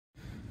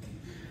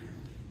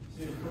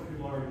See, a couple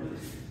people already did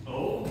this.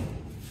 Oh.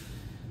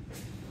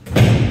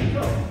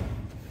 Go.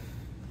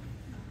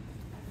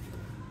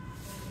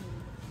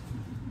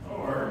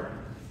 Or.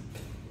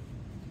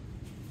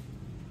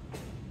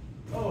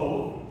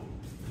 Oh.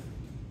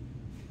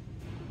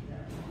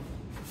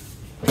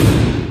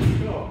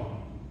 Go.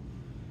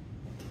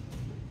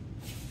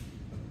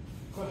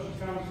 Questions,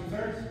 comments,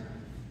 concerns?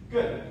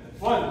 Good.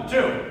 1,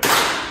 2.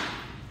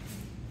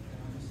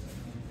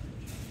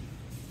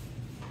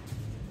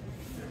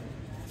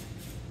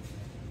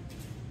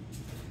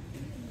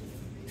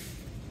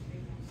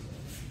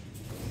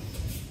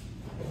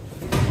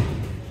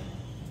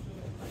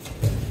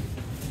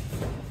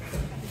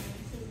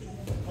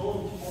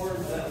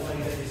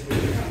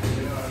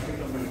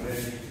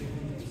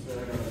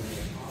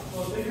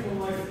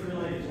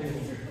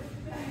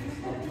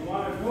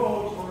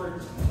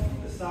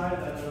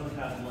 That doesn't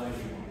have leg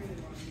anymore.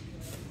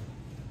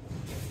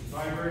 If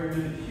I bring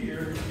them in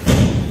here,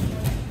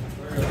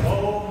 we're going to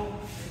hold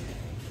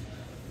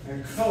and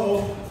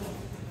go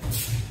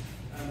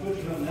and push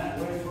them that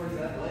way towards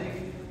that leg.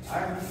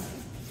 I'm just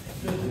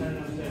letting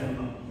them stand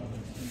up.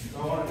 So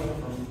I want to go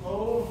from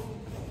hold,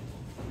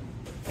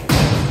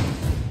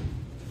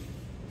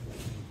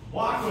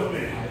 walk with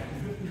me.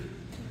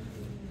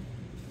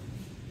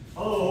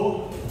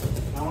 Hold,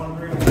 I want to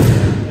bring them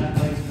that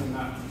leg's come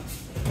out.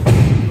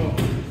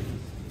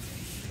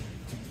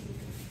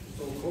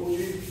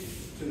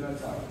 To that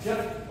side. Yep.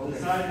 Okay. The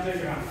side and take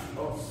your arm. Oh,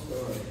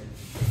 sorry.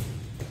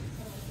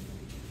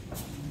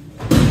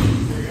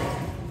 There you go.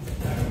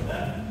 Back with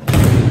that.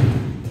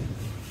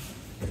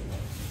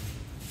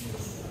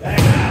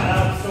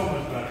 That was so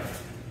much better.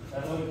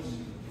 That looks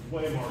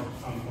way more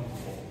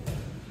uncomfortable.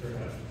 Sure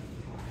does.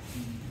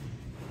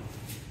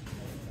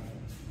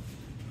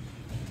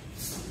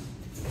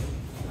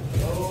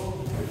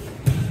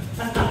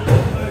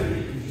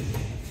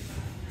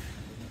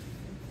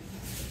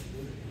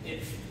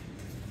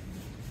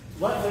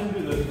 Let him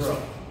do the throw.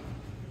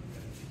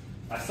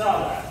 I saw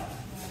that.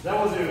 That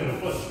wasn't even a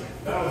foot swing.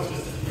 That was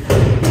just a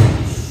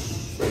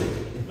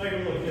make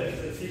him look good.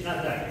 He's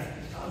not that good.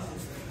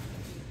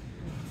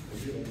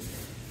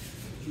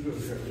 Judo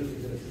is really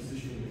good at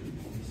positioning.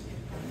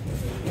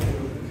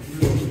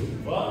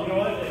 Well, you know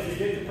what? If you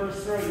get the first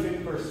throw, you get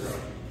the first throw.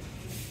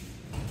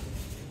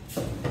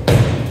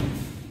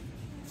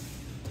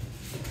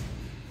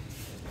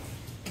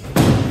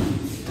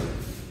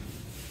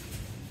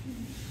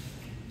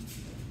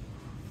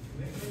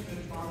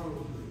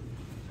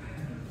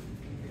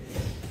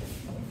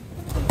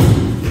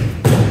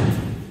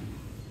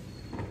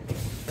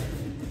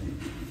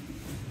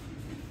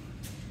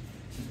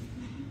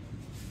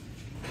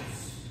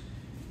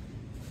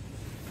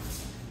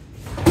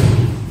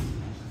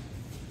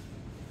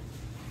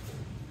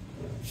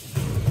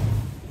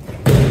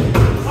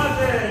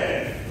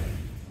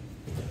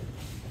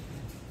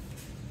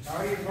 How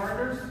are your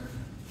partners?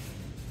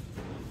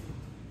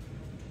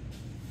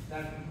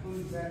 That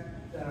includes that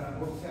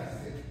work test,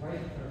 right?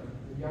 Or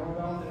the yellow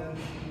belt and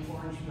the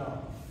orange belt.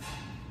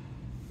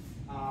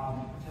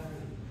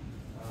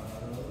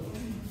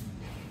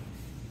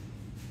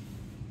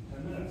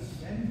 10 minutes.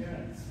 10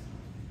 minutes.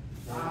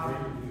 Do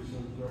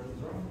some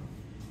throw.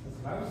 That's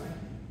what I was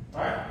thinking.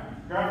 All right,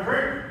 grab a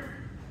drink.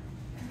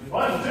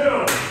 1, 2.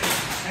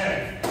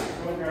 Hey,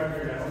 go grab a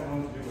drink. I don't know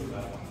what to do with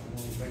that one.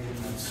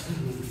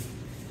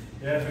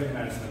 Yeah, big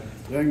mats.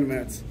 Laying the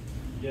mats.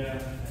 Yeah.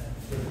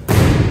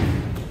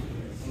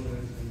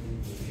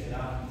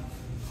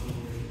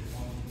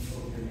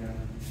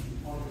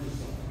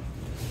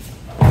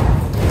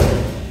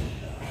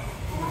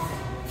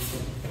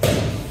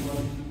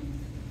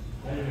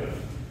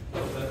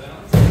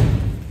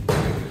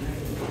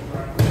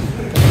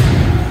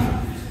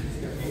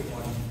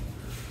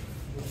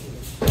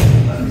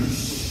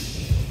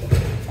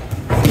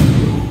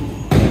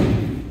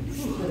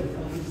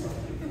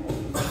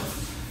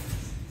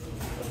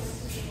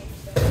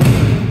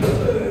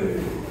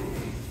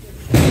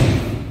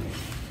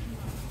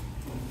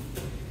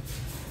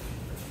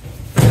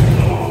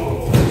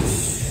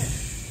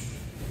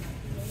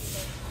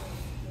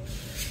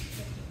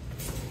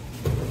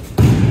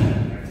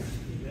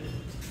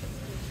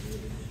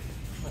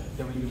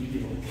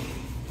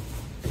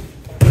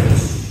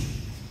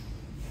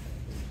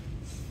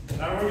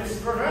 Now we're going to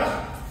progress.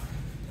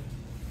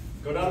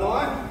 Go down the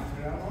line.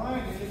 Go down the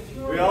line. Get it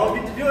through. We all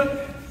get to do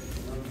it.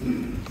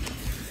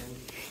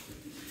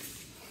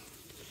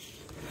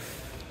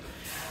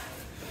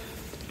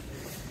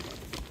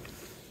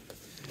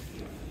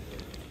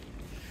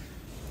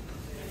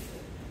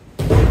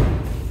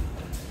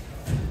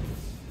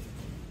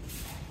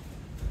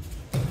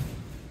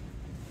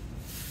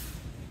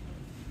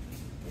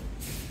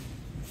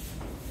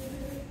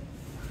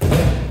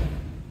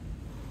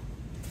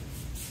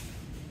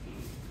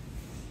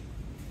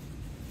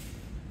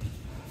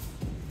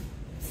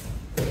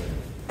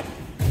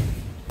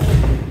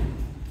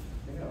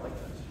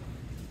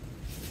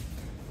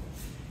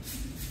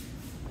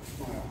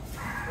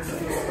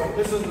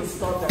 This is the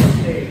start that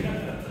stayed.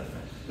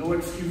 No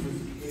excuses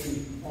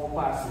in all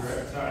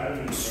classes. Sorry, I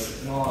didn't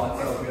No,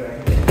 that's all good.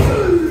 I can